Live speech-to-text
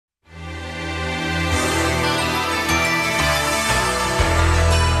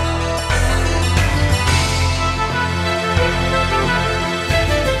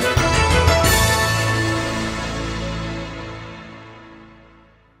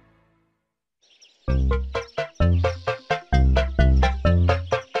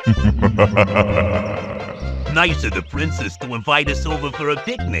Nice of the princess to invite us over for a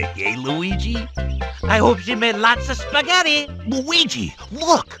picnic, eh, Luigi? I hope she made lots of spaghetti. Luigi,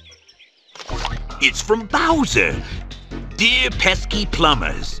 look! It's from Bowser. Dear pesky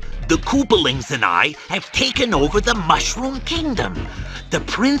plumbers, the Koopalings and I have taken over the Mushroom Kingdom. The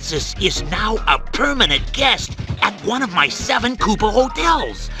princess is now a permanent guest at one of my 7 Koopa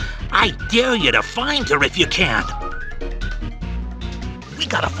hotels. I dare you to find her if you can. We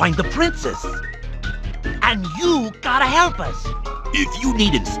gotta find the princess. And you gotta help us. If you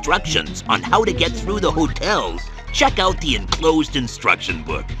need instructions on how to get through the hotels, check out the enclosed instruction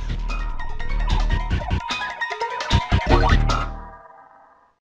book.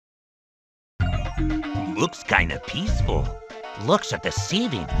 Looks kinda peaceful. Looks are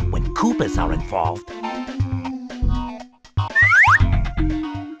deceiving when Koopas are involved.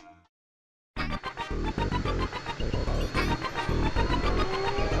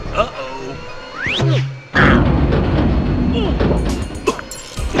 Uh-oh.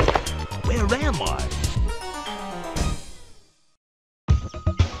 Where am I?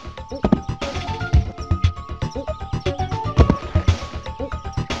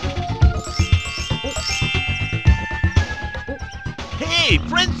 Hey,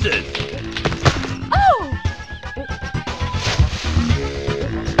 princess! Oh!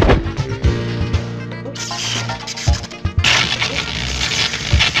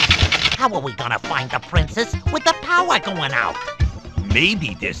 How are we gonna find the princess with the power going out?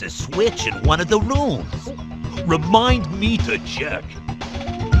 Maybe there's a switch in one of the rooms. Remind me to check.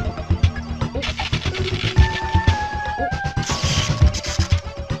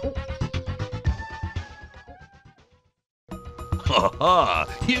 Ha!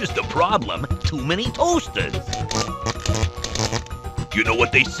 Here's the problem. Too many toasters. You know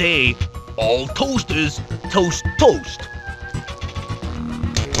what they say, all toasters toast toast.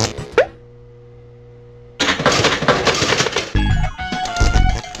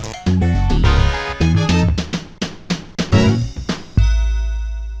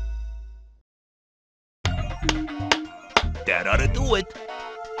 That ought to do it.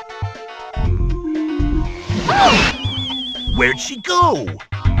 Where'd she go?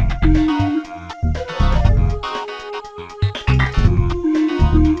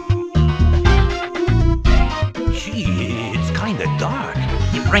 Gee, it's kinda dark.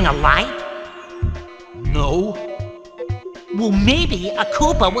 You bring a light? No. Well, maybe a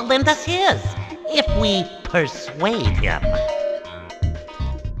Koopa will lend us his, if we persuade him.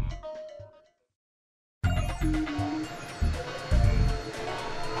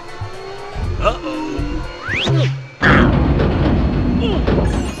 Uh-oh.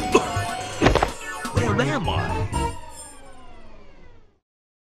 Where am I?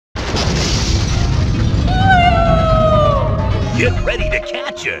 Get ready to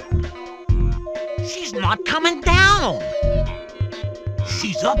catch her. She's not coming down.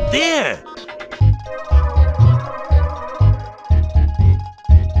 She's up there.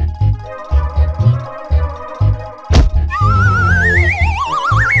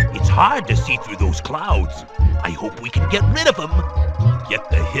 It's hard to see through those clouds. I hope we can get rid of them. Get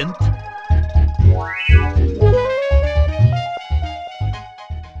the hint?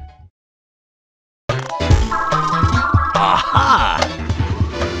 Aha!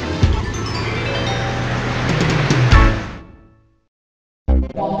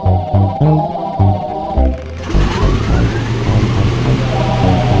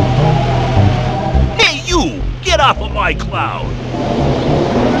 Hey, you! Get off of my cloud!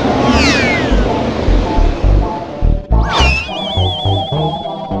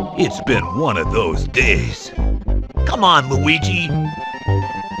 It's been one of those days. Come on, Luigi.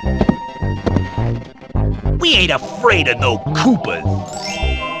 We ain't afraid of no Koopas.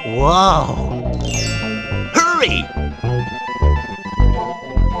 Whoa. Hurry!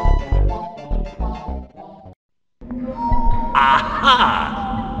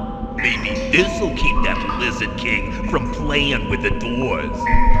 Aha! Maybe this'll keep that Lizard King from playing with the doors.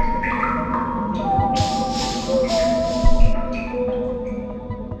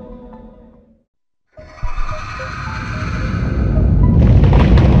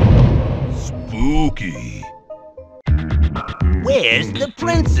 Spooky. Where's the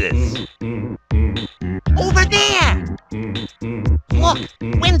princess? Over there! Look,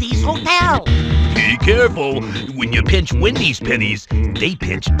 Wendy's hotel! Be careful. When you pinch Wendy's pennies, they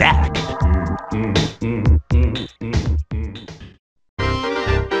pinch back.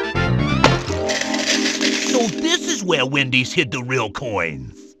 So this is where Wendy's hid the real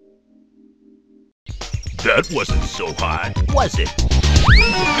coins. That wasn't so hard, was it?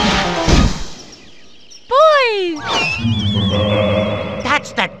 boys!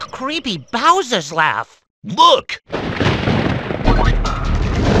 That's that creepy Bowser's laugh. Look!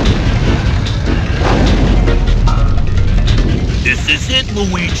 This is it,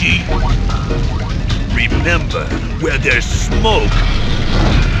 Luigi. Remember, where there's smoke,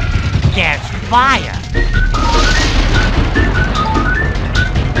 There's fire.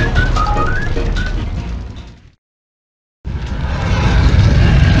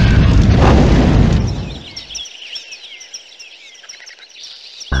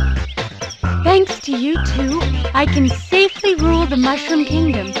 Thanks to you two, I can safely rule the Mushroom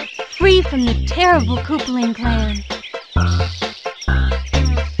Kingdom, free from the terrible Koopaling clan.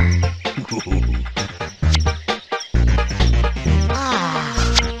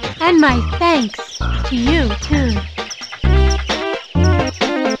 And my thanks to you, too.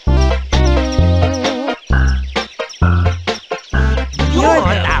 You're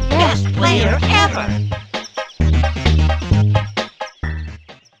the best player ever.